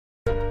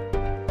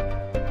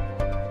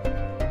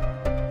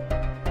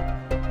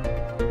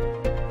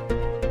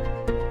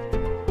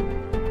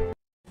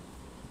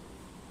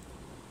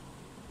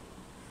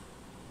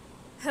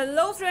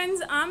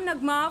friends, I'm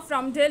Nagma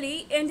from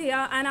Delhi,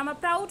 India, and I'm a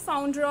proud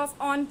founder of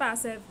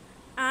ONPASSIVE.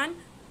 And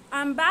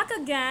I'm back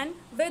again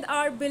with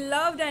our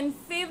beloved and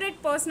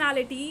favorite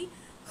personality,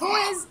 who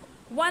is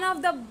one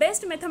of the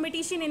best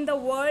mathematician in the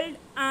world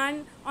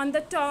and on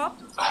the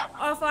top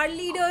of our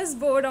leaders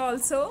board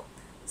also.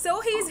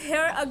 So he's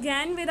here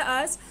again with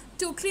us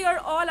to clear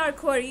all our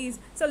queries.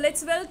 So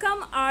let's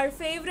welcome our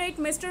favorite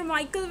Mr.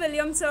 Michael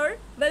Williams, sir.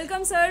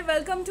 Welcome, sir.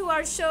 Welcome to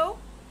our show.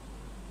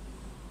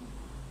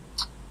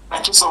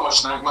 Thank you so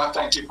much, Nagma.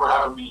 Thank you for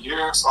having me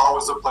here. It's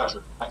always a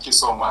pleasure. Thank you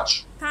so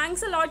much.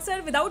 Thanks a lot,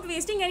 sir. Without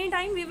wasting any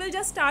time, we will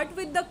just start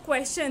with the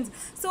questions.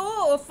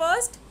 So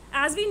first,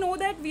 as we know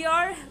that we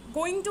are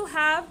going to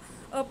have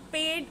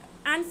paid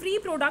and free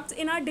products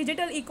in our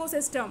digital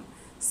ecosystem.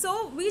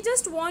 So we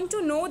just want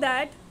to know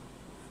that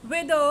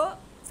whether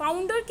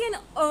founder can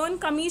earn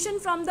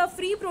commission from the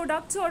free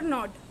products or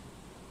not.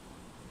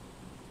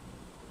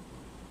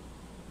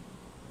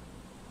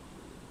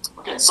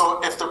 Okay, so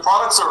if the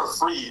products are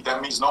free,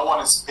 that means no one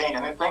is paying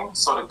anything,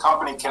 so the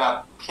company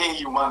cannot pay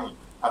you money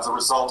as a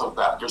result of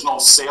that. There's no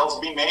sales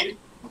being made,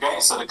 okay,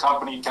 so the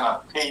company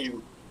cannot pay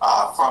you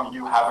from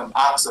you having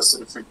access to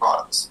the free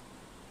products.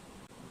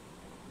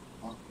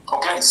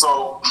 Okay,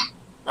 so,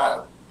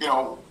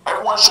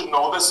 everyone should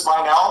know this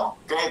by now,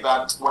 okay,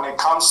 that when it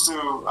comes to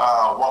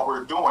what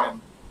we're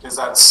doing, is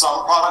that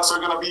some products are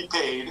going to be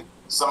paid,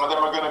 some of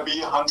them are going to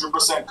be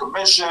 100%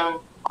 commission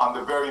on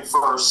the very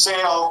first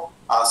sale.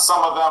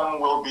 Some of them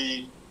will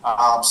be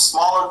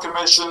smaller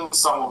commissions,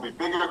 some will be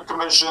bigger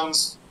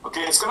commissions.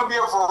 Okay, it's going to be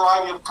a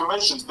variety of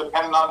commissions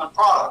depending on the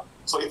product.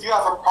 So if you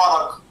have a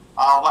product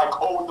like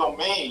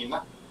ODomain,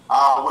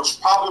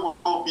 which probably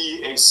will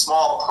be a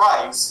small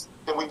price,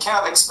 then we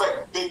can't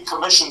expect big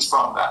commissions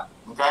from that.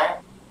 Okay,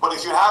 but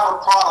if you have a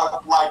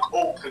product like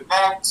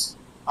OConnect,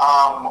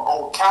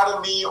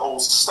 OAcademy,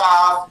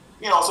 OStaff,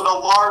 so the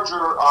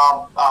larger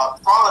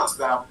products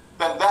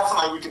then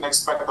definitely we can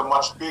expect a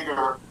much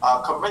bigger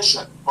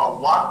commission.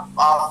 But what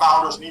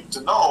founders need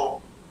to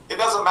know, it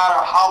doesn't matter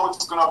how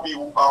it's going to be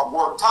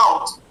worked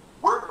out,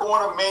 we're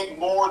going to make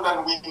more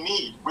than we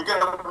need. We're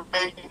going to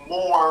make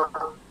more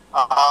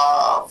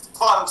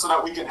funds so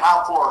that we can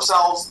have for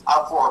ourselves,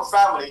 have for our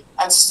family,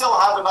 and still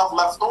have enough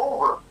left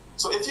over.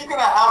 So if you're going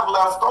to have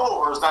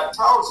leftovers, that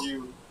tells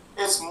you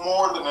it's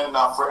more than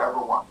enough for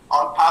everyone.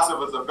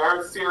 ONPASSIVE is a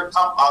very fair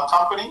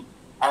company,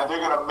 and they're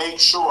going to make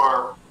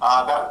sure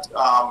that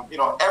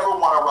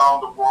everyone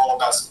around the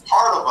world that's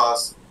part of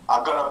us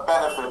are going to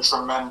benefit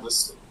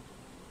tremendously.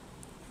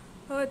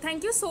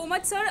 Thank you so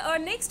much, sir.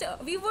 Next,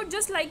 we would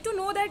just like to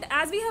know that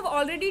as we have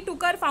already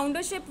took our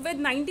foundership with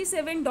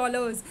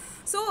 $97,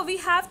 so we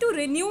have to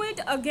renew it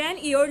again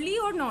yearly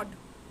or not?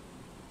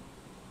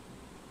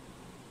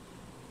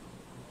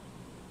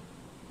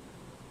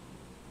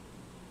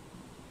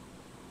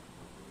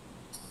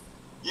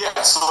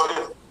 Yeah, so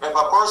if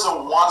a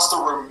person wants to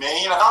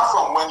remain, not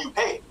from when you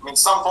pay. I mean,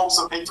 some folks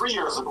have paid 3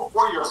 years ago,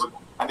 4 years ago,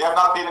 and they have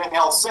not paid anything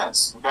else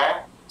since,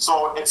 okay?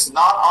 So it's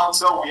not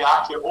until we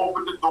actually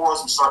open the doors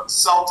and start to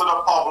sell to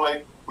the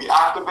public, we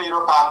activate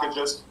our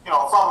packages,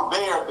 from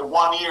there, the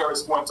 1 year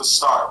is going to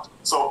start.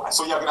 So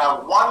you're going to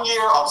have 1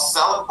 year of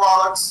selling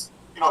products,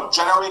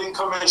 generating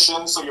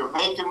commissions, so you're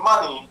making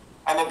money,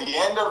 and at the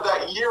end of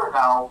that year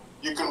now,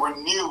 you can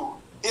renew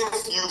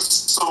if you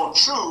so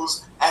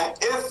choose, and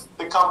if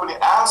the company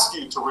asks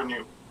you to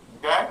renew,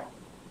 okay?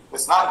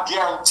 It's not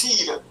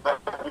guaranteed that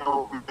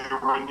you'll be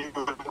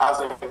renewed as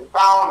a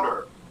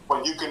founder,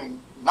 but you can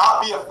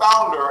not be a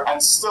founder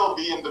and still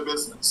be in the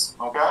business,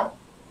 okay?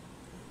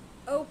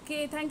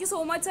 Okay, thank you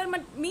so much, sir.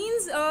 But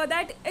means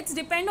that it's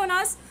depend on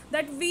us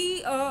that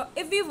we,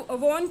 if we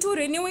want to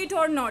renew it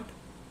or not.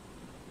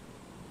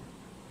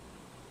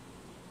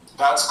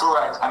 That's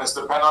correct, and it's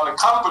dependent on the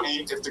company.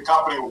 If the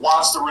company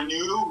wants to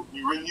renew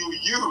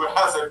you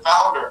as a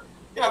founder,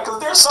 because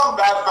there's some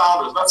bad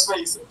founders. Let's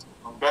face it.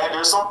 Okay,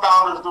 there's some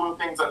founders doing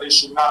things that they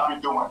should not be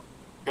doing.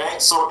 Okay,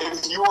 so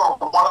if you are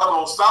one of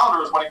those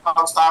founders, when it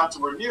comes time to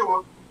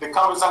renew, the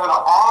company's not going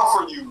to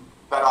offer you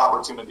that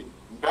opportunity.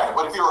 Okay,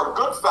 but if you're a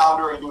good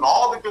founder and doing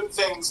all the good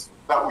things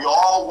that we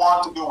all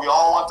want to do, we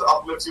all want to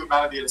uplift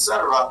humanity,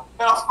 etc.,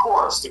 then of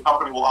course the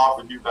company will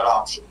offer you that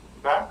option.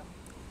 Okay.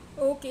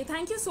 Okay,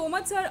 thank you so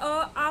much, sir.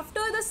 After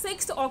the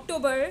 6th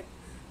October,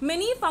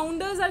 many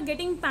founders are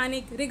getting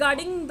panic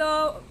regarding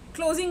the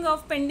closing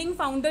of pending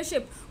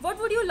foundership. What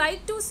would you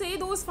like to say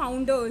those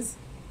founders?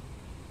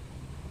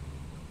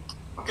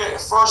 Okay,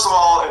 first of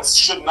all, it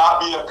should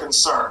not be a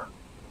concern,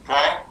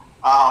 okay?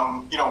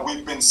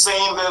 We've been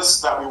saying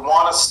this, that we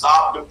want to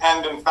stop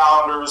dependent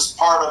founders,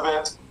 part of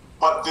it,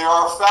 but there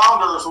are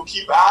founders who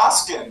keep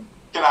asking,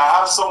 can I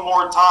have some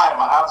more time?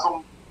 I have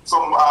some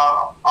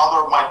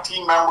other of my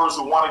team members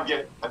who want to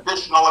get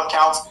additional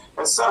accounts,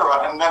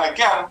 etc. And then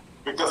again,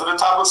 because of the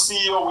type of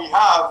CEO we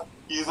have,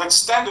 he's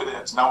extended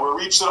it. Now we're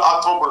reaching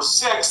October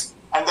 6th,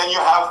 and then you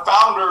have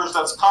founders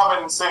that's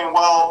coming and saying,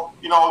 well,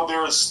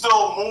 there's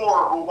still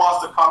more who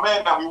wants to come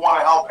in and we want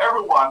to help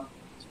everyone.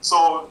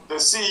 So the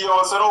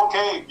CEO said,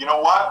 okay, you know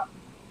what?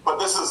 But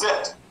this is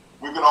it.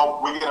 we're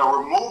gonna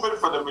remove it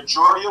for the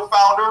majority of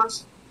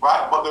founders,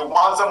 right? But the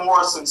ones that are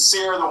more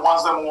sincere, the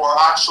ones that are more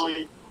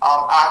actually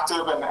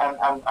active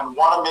and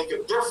want to make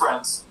a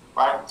difference,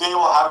 right? They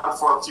will have it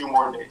for a few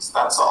more days.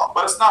 That's all.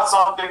 But it's not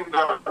something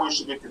that we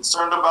should be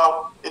concerned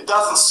about. It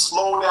doesn't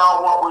slow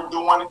down what we're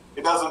doing.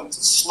 It doesn't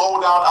slow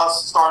down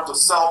us starting to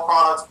sell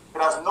products.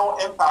 It has no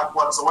impact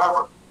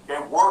whatsoever.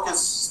 Okay, work is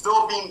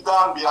still being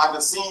done behind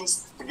the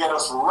scenes to get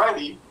us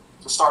ready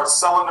to start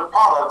selling the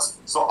products,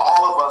 so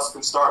all of us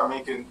can start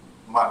making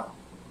money.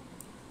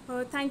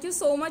 Thank you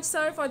so much,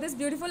 sir, for this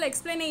beautiful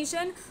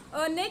explanation.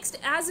 Next,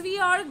 as we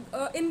are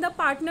with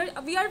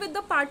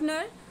the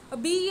partner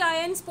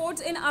BEIN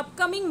Sports in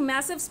upcoming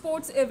massive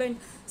sports event.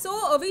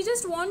 So we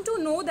just want to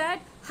know that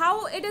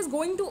how it is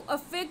going to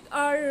affect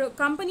our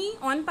company,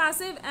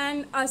 ONPASSIVE,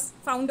 and us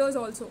founders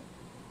also.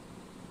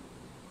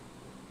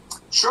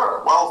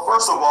 Sure. Well,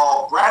 first of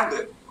all,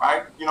 branding,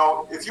 right? You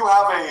know, if you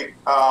have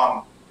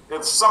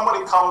if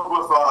somebody comes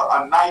with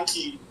a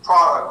Nike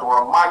product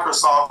or a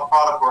Microsoft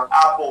product or an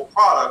Apple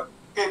product,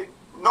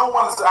 no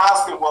one's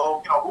asking,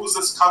 well, you know, who's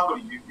this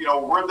company? You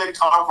know, where did they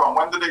come from?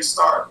 When did they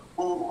start?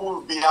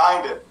 Who's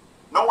behind it?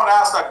 No one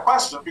asked that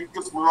question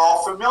because we're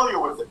all familiar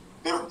with it.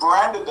 They've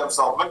branded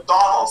themselves.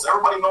 McDonald's.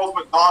 Everybody knows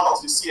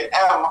McDonald's. You see an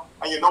M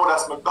and you know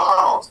that's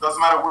McDonald's.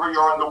 Doesn't matter where you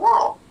are in the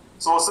world.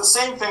 So it's the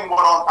same thing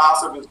what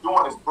ONPASSIVE is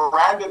doing, is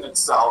branding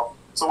itself.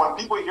 So when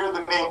people hear the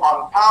name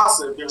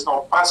ONPASSIVE, there's no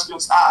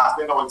questions asked.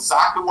 They know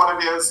exactly what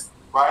it is,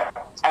 right?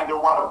 And they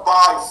want to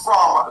buy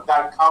from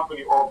that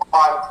company or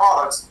buy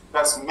products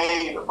that's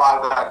made by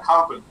that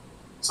company.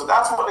 So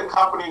that's what the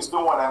company is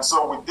doing. And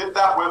so we did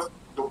that with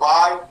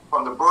Dubai,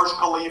 from the Burj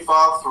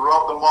Khalifa,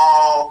 throughout the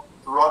mall,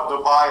 throughout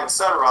Dubai,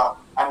 etc.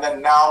 And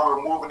then now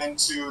we're moving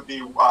into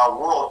the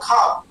World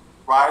Cup,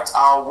 right?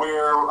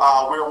 Where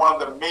we're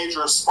one of the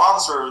major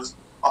sponsors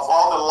of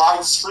all the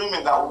live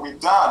streaming that will be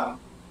done,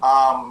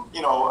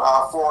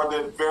 for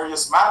the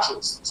various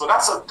matches. So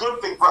that's a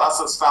good thing for us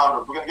as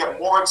founders. We're going to get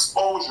more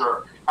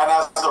exposure. And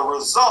as a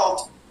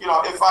result, you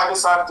know, if I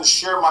decided to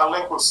share my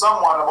link with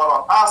someone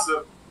about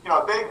ONPASSIVE, you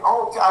know,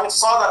 I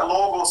saw that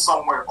logo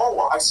somewhere.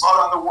 Oh, I saw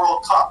it on the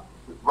World Cup,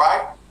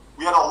 right?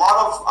 We had a lot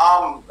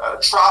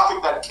of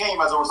traffic that came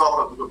as a result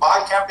of the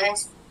Dubai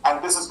campaigns,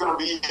 and this is going to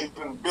be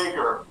even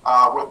bigger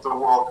with the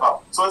World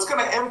Cup. So it's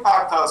going to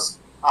impact us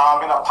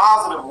in a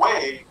positive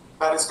way,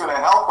 that it's going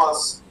to help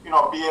us, you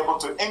know, be able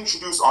to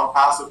introduce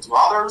ONPASSIVE to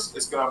others.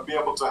 It's going to be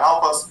able to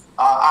help us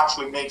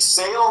actually make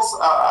sales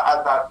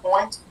at that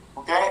point,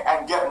 okay,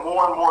 and get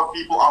more and more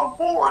people on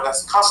board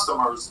as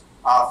customers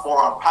for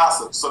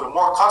ONPASSIVE. So the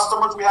more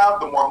customers we have,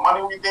 the more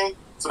money we make.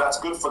 So that's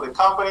good for the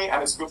company,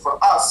 and it's good for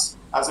us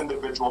as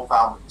individual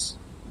founders.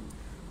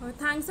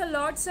 Thanks a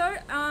lot,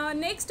 sir.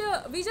 Next,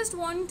 we just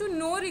want to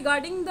know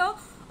regarding the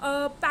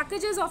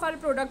packages of our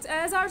products.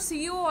 As our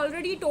CEO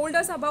already told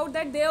us about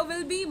that, there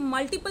will be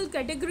multiple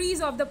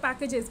categories of the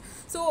packages.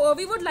 So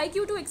we would like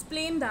you to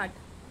explain that.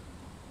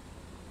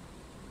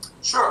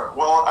 Sure.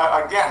 Well,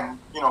 again,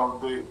 you know,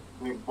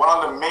 one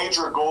of the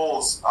major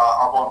goals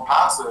of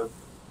ONPASSIVE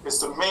is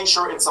to make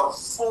sure it's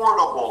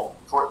affordable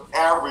for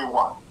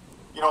everyone.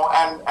 You know,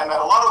 and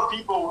a lot of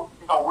people,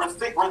 you know, we're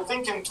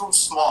thinking too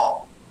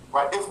small,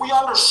 right? If we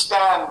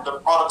understand the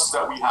products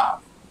that we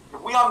have,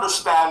 if we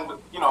understand,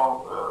 you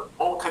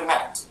know,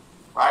 connect,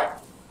 right?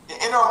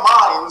 In our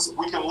minds,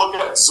 we can look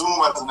at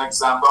Zoom as an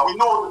example. We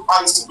know the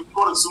prices. We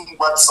go to Zoom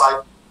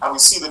website and we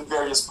see the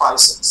various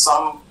pricing.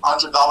 Some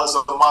 $100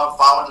 a month,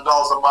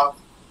 $500 a month,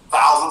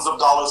 thousands of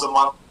dollars a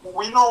month.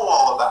 We know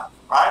all of that,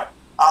 right?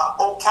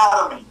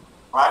 Academy,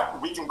 right?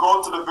 We can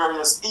go to the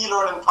various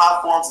e-learning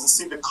platforms and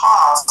see the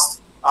cost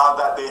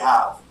that they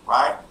have,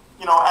 right?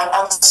 You know,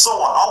 and so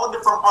on, all the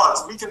different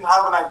products. We can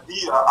have an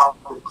idea of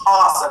the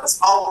cost that's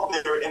out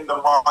there in the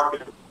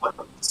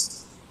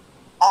marketplace.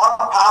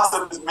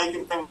 ONPASSIVE is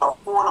making things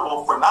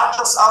affordable for not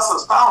just us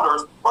as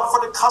founders, but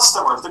for the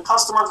customers. The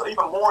customers are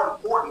even more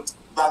important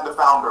than the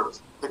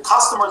founders. The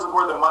customers are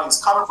where the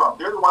money's coming from.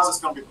 They're the ones that's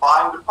going to be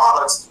buying the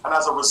products, and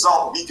as a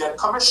result, we get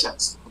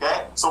commissions,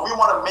 okay? So we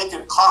want to make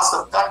it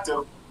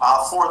cost-effective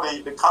for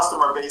the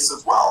customer base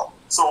as well.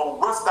 So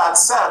with that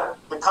said,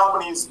 the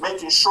company is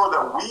making sure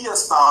that we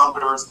as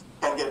founders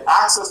can get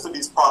access to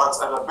these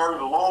products at a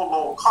very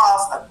low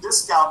cost, at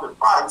discounted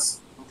price,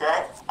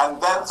 okay?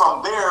 And then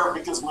from there,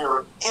 because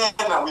we're in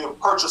and we have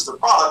purchased the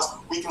products,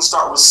 we can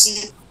start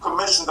receiving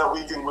commission that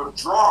we can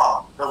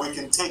withdraw, that we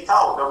can take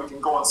out, that we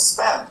can go and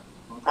spend,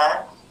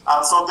 okay?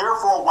 So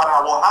therefore,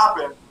 what will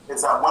happen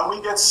is that when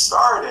we get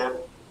started,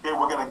 okay,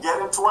 we're going to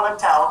get into an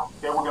account,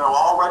 okay, we're going to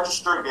all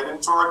register, get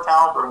into our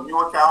account or a new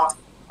account,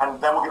 and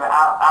then we're going to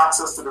have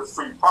access to the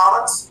free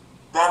products.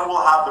 Then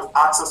we'll have the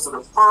access to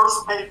the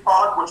first paid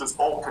product, which is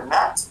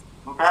Connect,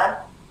 okay?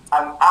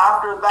 And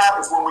after that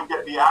is when we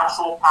get the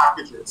actual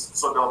packages.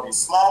 So there'll be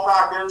small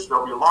package,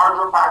 there'll be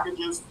larger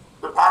packages.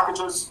 The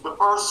packages, the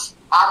first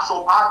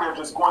actual package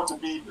is going to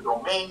be the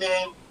domain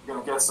name. You're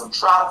going to get some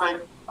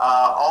traffic.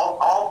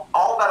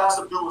 All that has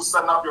to do with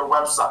setting up your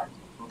website,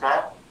 okay?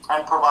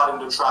 and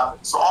providing the traffic.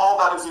 So all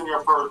that is in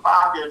your first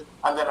package,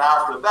 and then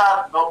after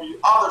that, there'll be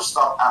other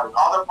stuff added,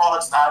 other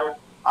products added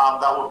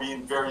that will be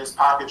in various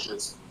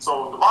packages.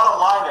 So the bottom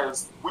line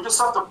is, we just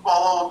have to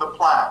follow the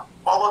plan,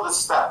 follow the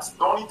steps.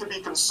 Don't need to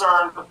be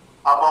concerned about,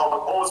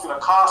 oh, it's going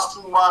to cost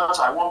too much,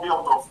 I won't be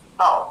able to.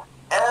 No,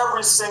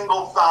 every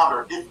single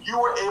founder, if you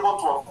were able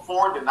to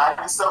afford the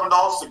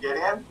 $97 to get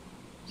in,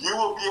 you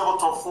will be able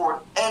to afford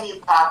any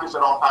package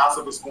that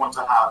ONPASSIVE is going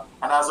to have.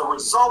 And as a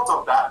result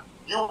of that,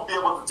 you will be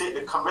able to take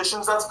the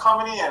commissions that's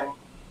coming in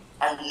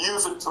and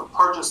use it to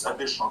purchase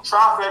additional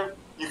traffic.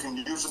 You can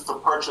use it to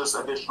purchase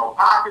additional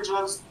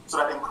packages, so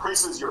that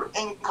increases your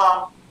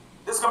income.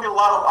 There's going to be a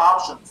lot of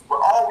options,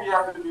 but all we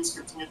have to do is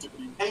continue to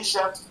be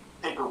patient,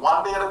 take it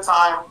one day at a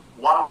time,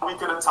 1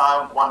 week at a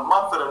time, 1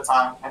 month at a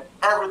time, and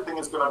everything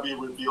is going to be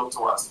revealed to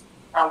us.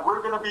 And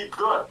we're going to be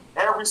good.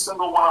 Every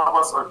single one of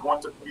us are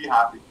going to be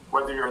happy.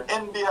 Whether you're in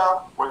India,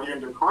 whether you're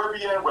in the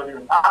Caribbean, whether you're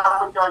in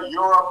Africa,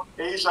 Europe,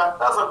 Asia,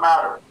 doesn't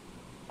matter.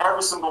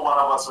 Every single one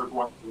of us are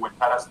going to win.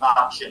 That has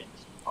not changed.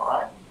 All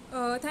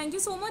right? Thank you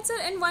so much, sir.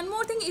 And one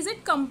more thing, is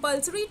it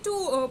compulsory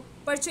to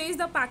purchase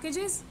the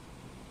packages?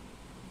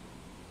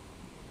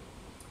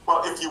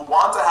 Well, if you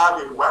want to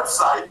have a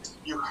website,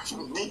 you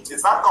need,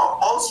 it's not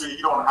compulsory.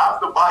 You don't have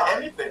to buy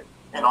anything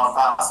in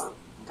ONPASSIVE,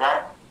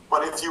 okay?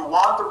 But if you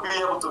want to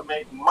be able to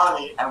make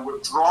money and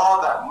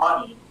withdraw that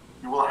money,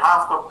 you will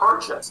have to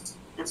purchase.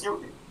 If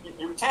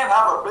you can't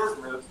have a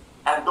business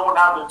and don't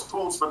have the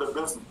tools for the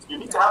business. You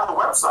need to have a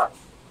website.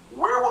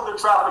 Where will the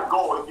traffic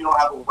go if you don't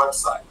have a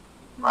website,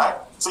 right?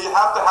 So you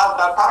have to have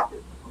that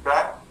package,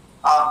 okay?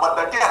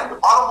 But again, the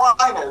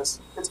bottom line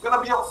is, it's going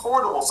to be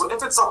affordable. So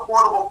if it's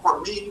affordable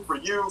for me, for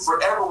you,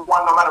 for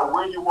everyone, no matter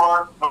where you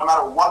are, no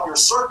matter what your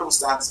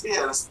circumstance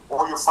is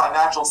or your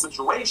financial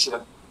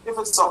situation, if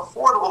it's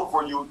affordable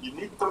for you, you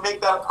need to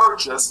make that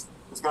purchase.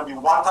 It's going to be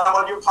one time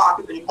out of your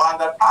pocket that you buy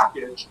that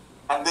package,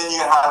 and then you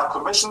have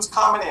commissions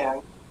coming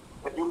in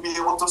that you'll be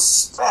able to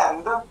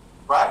spend,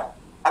 right,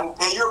 and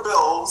pay your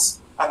bills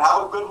and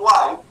have a good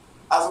life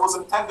as it was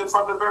intended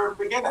from the very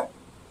beginning.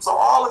 So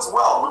all is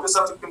well. We just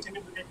have to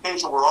continue to be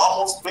patient. We're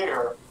almost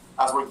there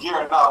as we're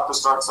gearing up to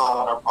start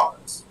selling our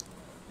products.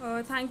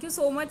 Thank you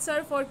so much,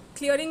 sir, for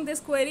clearing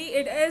this query.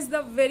 It is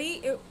the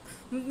very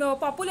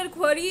popular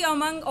query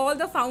among all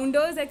the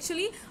founders,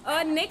 actually.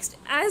 Next,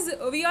 as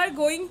we are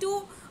going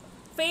to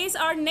face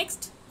our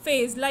next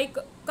phase, like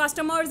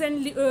customers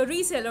and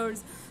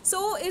resellers.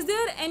 So is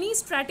there any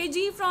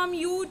strategy from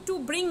you to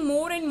bring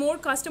more and more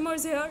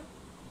customers here?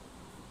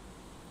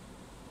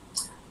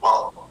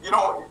 Well, you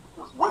know,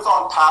 with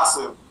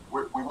ONPASSIVE,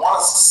 we want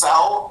to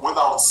sell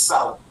without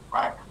selling,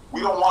 right? We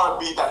don't want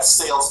to be that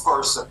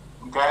salesperson,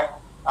 okay?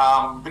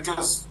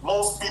 Because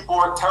most people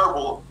are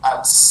terrible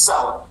at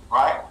selling,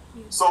 right?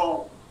 Yes.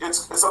 So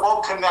it's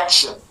about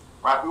connection,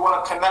 right? We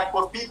want to connect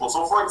with people.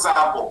 So for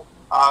example,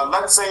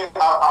 let's say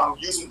I'm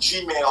using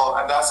Gmail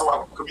and that's how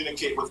I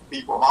communicate with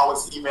people. I'm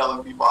always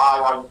emailing people,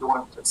 hi, how you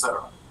doing,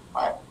 etc.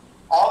 Right?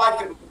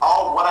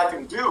 What I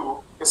can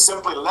do is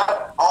simply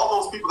let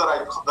all those people that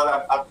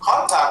I have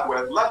contact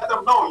with, let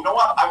them know, you know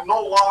what, I'm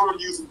no longer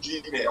using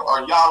Gmail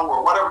or Yahoo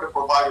or whatever the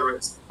provider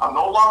is. I'm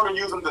no longer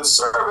using this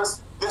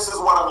service. This is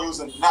what I'm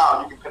using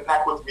now. You can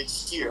connect with me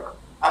here.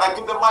 And I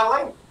give them my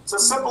link. It's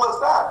as simple as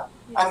that.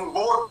 And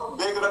more,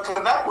 they're going to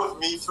connect with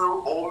me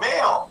through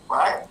OMail,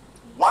 right?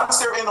 Once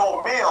they're in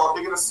OMail,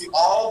 they're going to see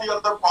all the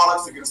other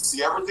products. They're going to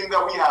see everything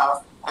that we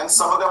have. And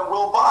some of them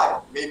will buy.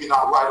 Maybe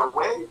not right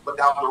away, but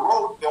down the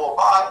road, they will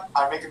buy.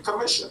 I make a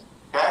commission,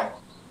 okay?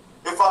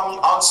 If I'm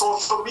on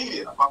social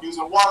media, if I'm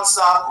using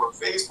WhatsApp or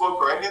Facebook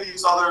or any of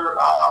these other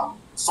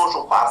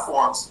social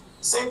platforms,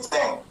 same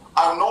thing.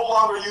 I'm no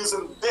longer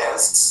using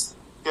this,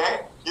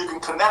 okay? You can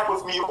connect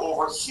with me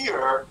over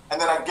here,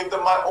 and then I give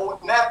them my own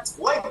net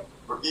link.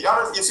 You see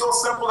how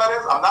simple that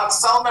is? I'm not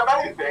selling them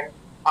anything.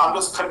 I'm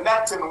just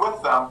connecting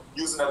with them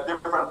using a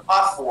different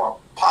platform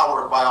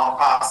powered by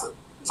ONPASSIVE.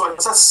 So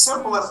it's as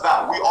simple as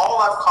that. We all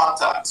have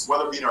contacts,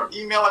 whether it be in our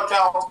email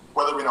account,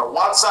 whether it be in our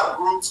WhatsApp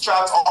groups,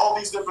 chats, all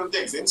these different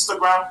things,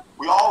 Instagram.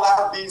 We all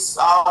have these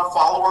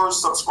followers,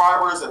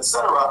 subscribers,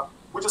 etc.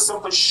 We just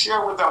simply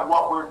share with them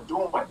what we're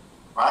doing,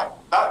 right?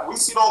 That we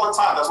see it all the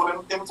time. That's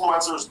what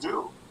influencers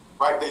do,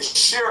 right? They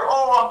share,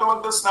 oh, I'm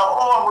doing this now,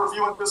 oh, I'm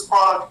reviewing this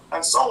product,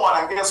 and so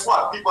on. And guess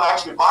what? People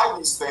actually buy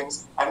these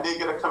things, and they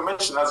get a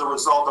commission as a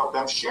result of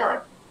them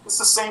sharing. It's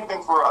the same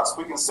thing for us.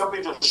 We can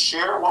simply just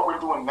share what we're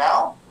doing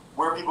now,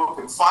 where people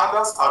can find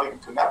us, how they can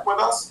connect with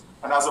us,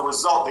 and as a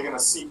result, they're going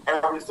to see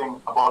everything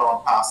about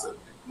ONPASSIVE.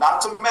 Not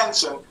to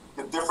mention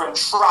the different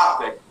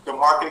traffic, the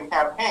marketing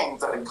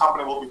campaigns that the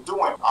company will be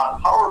doing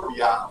on our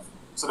behalf,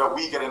 so that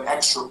we get an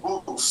extra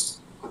boost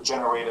to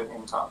generate an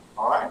income.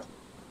 All right?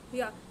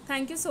 Yeah,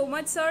 thank you so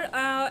much, sir.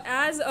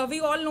 As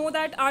we all know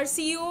that our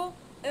CEO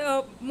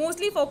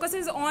mostly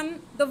focuses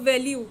on the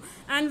value,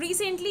 and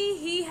recently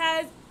he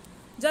has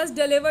just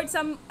delivered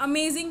some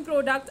amazing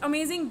products,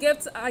 amazing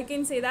gifts, I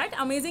can say that,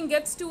 amazing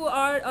gifts to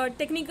our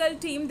technical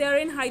team there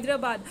in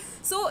Hyderabad.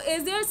 So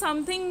is there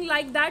something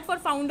like that for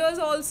founders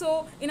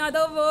also? In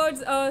other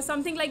words,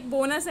 something like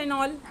bonus and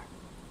all?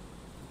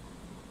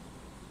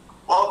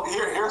 Well,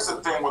 here's the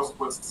thing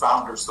with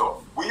founders,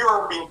 though. We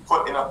are being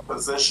put in a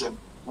position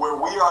where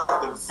we are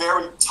at the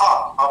very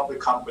top of the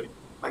company,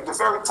 like the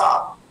very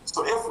top.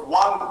 So if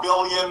 1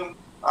 billion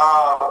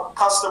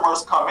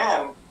customers come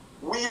in,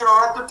 we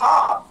are at the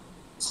top.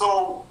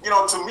 So,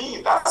 to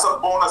me, that's a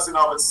bonus in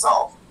of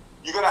itself.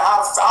 You're going to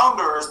have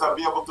founders that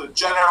be able to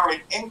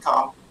generate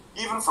income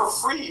even for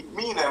free,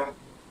 meaning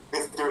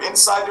if they're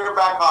inside their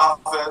back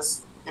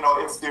office,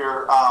 if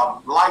they're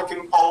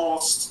liking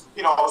posts,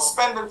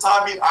 spending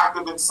time being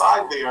active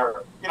inside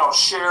there,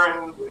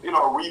 sharing,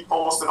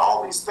 repost and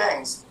all these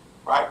things,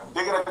 right?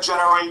 They're going to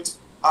generate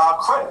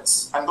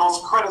credits, and those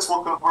credits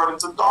will convert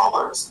into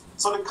dollars.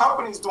 So the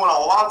company's doing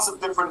lots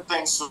of different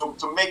things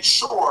to make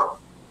sure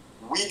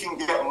we can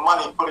get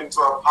money put into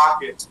our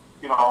pocket,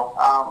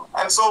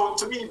 and so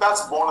to me,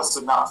 that's bonus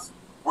enough.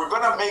 We're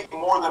going to make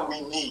more than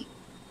we need.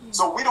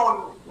 So we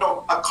don't,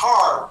 a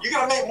car, you're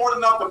going to make more than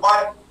enough to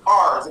buy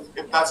cars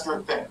if that's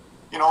your thing.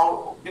 You're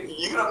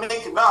going to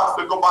make enough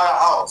to go buy a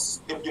house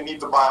if you need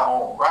to buy a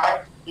home,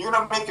 right? You're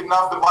going to make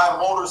enough to buy a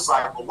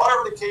motorcycle,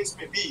 whatever the case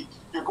may be.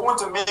 You're going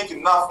to make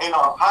enough in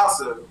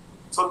ONPASSIVE.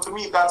 So to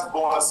me, that's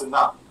bonus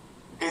enough.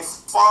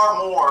 It's far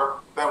more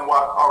than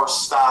what our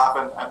staff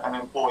and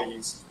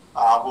employees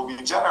will be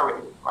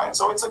generating, right?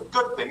 So it's a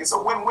good thing. It's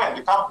a win-win.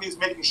 The company is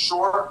making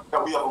sure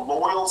that we have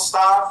loyal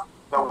staff,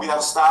 that we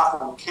have staff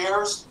who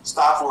cares,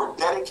 staff who are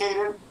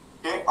dedicated,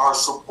 okay, are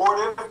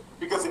supportive,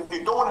 because if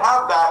you don't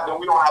have that, then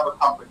we don't have a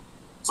company.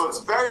 So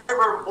it's very,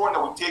 very important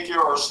that we take care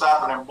of our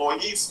staff and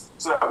employees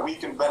so that we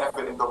can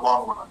benefit in the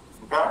long run,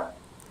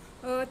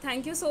 okay?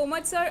 Thank you so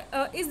much, sir.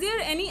 Is there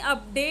any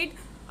update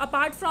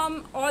apart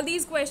from all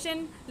these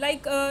questions?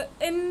 Like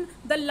in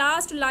the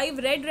last live,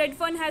 Red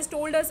Fund has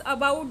told us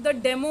about the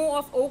demo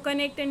of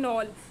OConnect and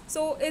all.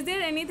 So is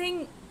there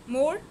anything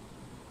more?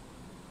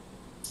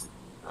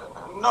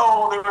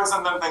 No, there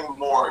isn't anything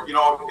more.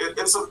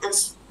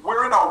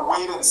 We're in a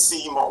wait and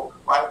see mode,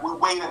 right? We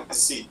wait and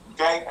see,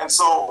 okay? And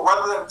so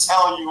rather than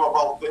tell you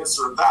about this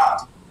or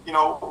that,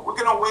 we're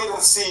going to wait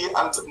and see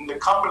until the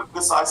company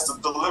decides to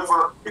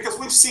deliver, because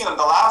we've seen in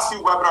the last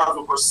few webinars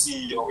with our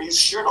CEO, he's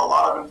shared a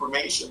lot of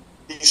information.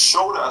 He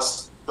showed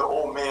us the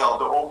O-Mail,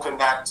 the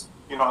O-Connect,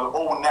 the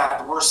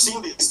O-Net. We're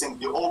seeing these things,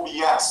 the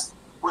OBS.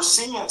 We're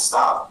seeing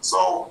stuff.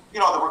 So, the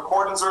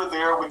recordings are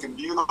there. We can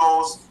view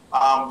those.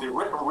 The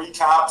written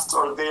recaps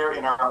are there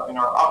in our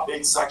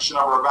update section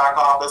of our back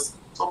office.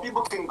 So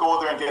people can go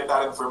there and get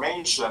that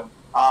information.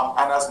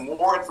 And as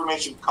more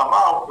information come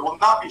out, it will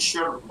not be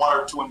shared with one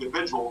or two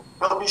individuals.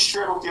 It'll be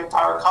shared with the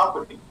entire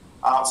company.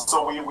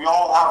 So we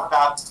all have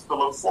that to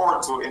look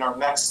forward to in our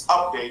next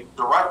update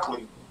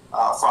directly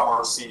from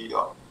our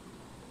CEO.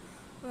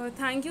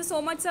 Thank you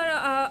so much, sir.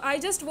 I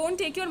just won't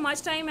take your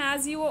much time,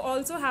 as you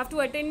also have to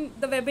attend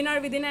the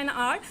webinar within an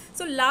hour.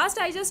 So last,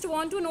 I just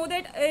want to know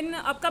that in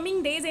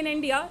upcoming days in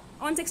India,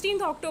 on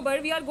 16th October,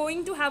 we are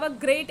going to have a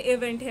great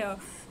event here.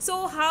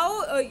 So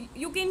how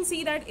you can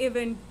see that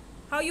event?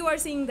 How you are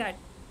seeing that?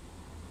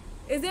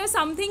 Is there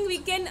something we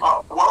can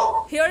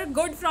hear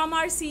good from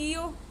our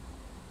CEO?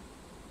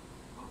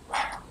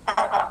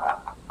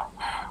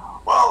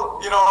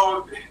 Well,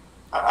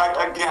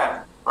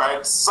 again,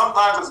 right?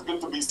 Sometimes it's good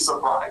to be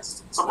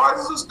surprised.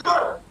 Surprises is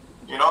good.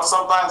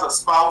 Sometimes a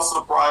spouse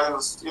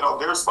surprises,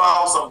 their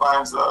spouse.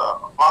 Sometimes a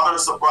mother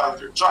surprises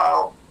their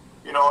child,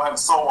 and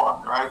so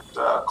on, right?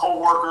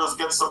 Co-workers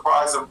get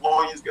surprised,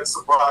 employees get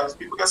surprised,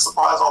 people get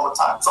surprised all the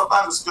time.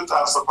 Sometimes it's good to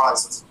have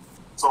surprises.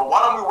 So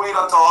why don't we wait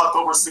until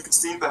October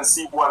 16th and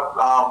see what,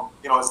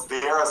 is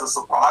there as a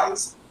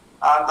surprise?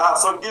 And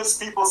so it gives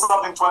people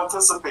something to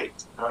anticipate.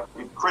 Right?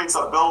 It creates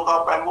a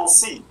build-up, and we'll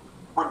see.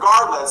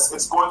 Regardless,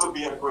 it's going to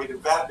be a great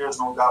event. There's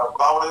no doubt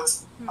about it.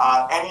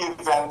 Any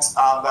event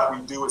that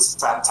we do is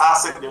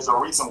fantastic. There's a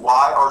reason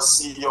why our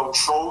CEO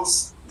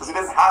chose, because he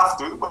didn't have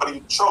to, but he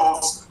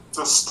chose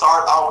to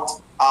start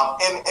out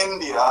in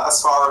India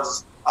as far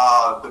as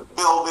the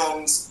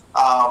buildings,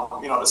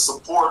 the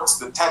support,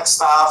 the tech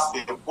staff,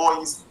 the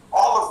employees,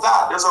 all of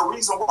that. There's a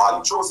reason why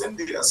he chose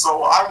India.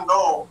 So I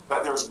know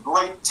that there's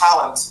great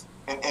talent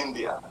in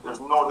India. There's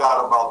no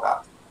doubt about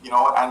that.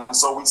 And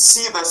so we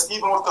see this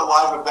even with the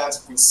live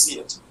events. We see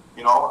it,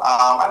 and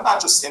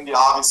not just India.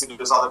 Obviously,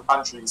 there's other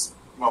countries,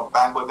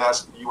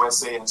 Bangladesh, the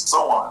USA, and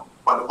so on.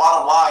 But the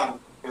bottom line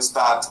is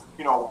that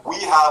we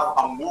have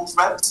a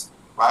movement,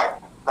 right,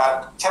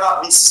 that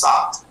cannot be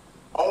stopped.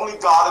 Only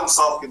God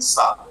Himself can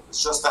stop it.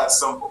 It's just that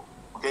simple.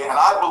 Okay, and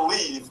I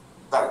believe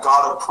that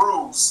God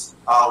approves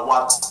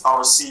what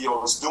our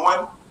CEO is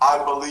doing.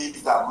 I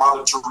believe that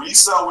Mother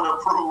Teresa would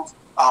approve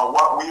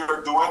what we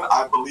are doing.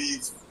 I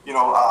believe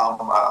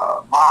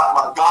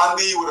Mahatma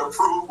Gandhi would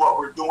approve what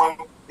we're doing.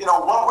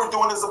 What we're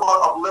doing is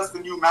about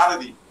uplifting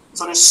humanity.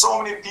 So there's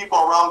so many people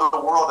around the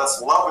world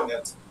that's loving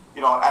it,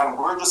 and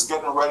we're just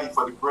getting ready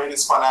for the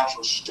greatest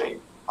financial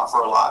shape of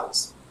our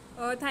lives.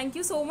 Thank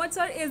you so much,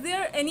 sir. Is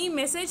there any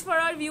message for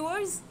our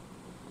viewers?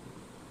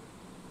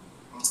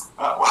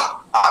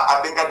 Well, I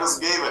think I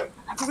just gave it.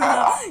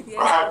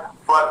 Right?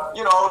 But,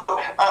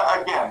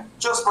 again,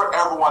 just for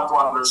everyone to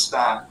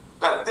understand,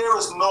 that there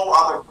is no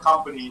other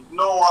company,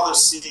 no other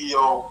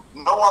CEO,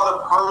 no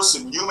other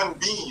person, human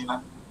being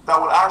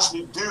that would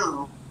actually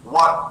do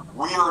what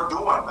we are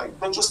doing. Like,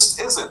 there just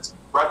isn't,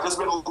 right?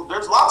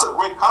 There's lots of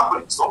great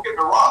companies. Don't get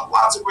me wrong,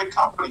 lots of great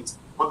companies,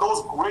 but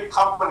those great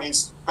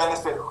companies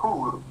benefit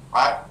who,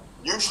 right?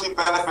 Usually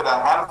benefit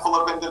a handful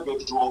of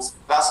individuals.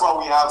 That's why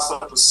we have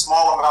such a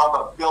small amount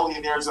of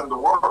billionaires in the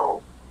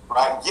world,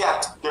 right?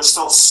 Yet there's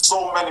still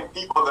so many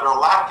people that are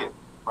lacking,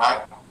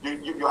 right?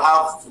 You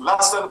have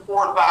less than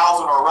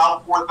 4,000 or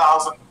around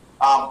 4,000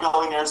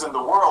 billionaires in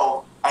the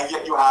world, and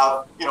yet you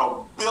have,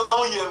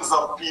 billions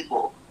of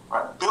people,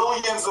 right?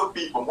 Billions of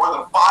people, more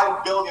than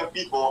 5 billion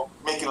people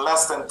making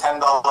less than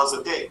 $10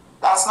 a day.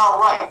 That's not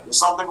right. There's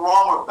something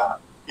wrong with that.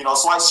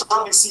 So I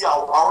certainly see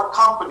how our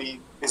company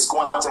is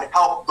going to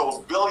help those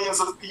billions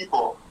of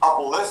people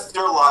uplift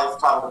their life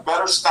to have a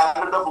better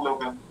standard of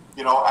living,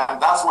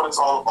 and that's what it's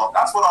all about.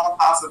 That's what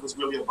ONPASSIVE is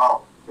really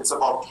about. It's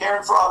about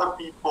caring for other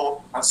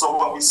people. And so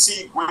when we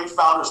see great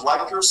founders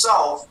like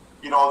yourself,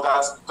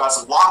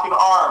 that's locking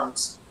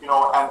arms,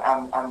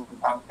 and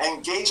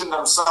engaging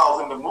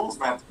themselves in the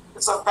movement,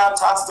 it's a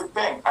fantastic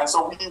thing. And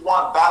so we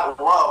want that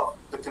love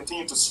to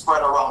continue to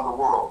spread around the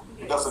world.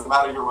 It doesn't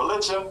matter your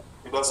religion.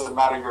 It doesn't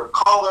matter your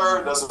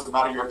color. It doesn't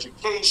matter your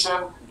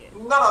education.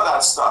 None of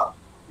that stuff.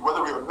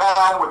 Whether you're a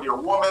man, whether you're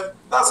a woman,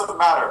 doesn't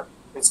matter.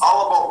 It's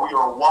all about we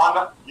are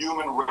one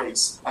human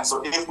race. And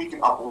so if we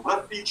can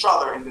uplift each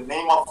other in the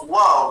name of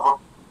love,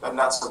 then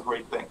that's a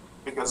great thing.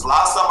 Because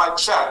last time I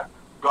checked,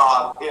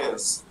 God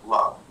is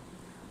love.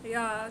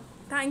 Yeah,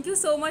 thank you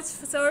so much,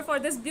 sir, for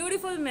this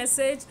beautiful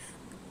message.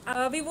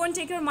 We won't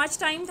take your much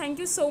time. Thank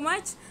you so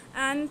much.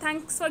 And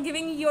thanks for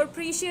giving your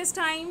precious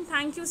time.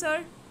 Thank you,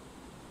 sir.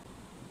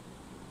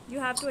 You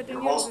have to attend.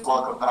 You're most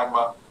welcome,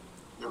 Nagma.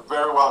 You're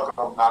very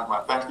welcome,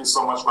 Nagma. Thank you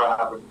so much for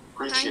having me.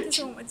 Appreciate you. Thank you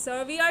so much,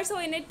 sir. We are so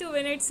in it to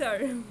win it,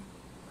 sir.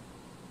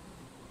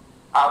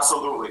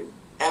 Absolutely.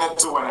 In it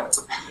to win it.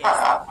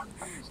 Yes.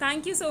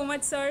 Thank you so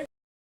much, sir.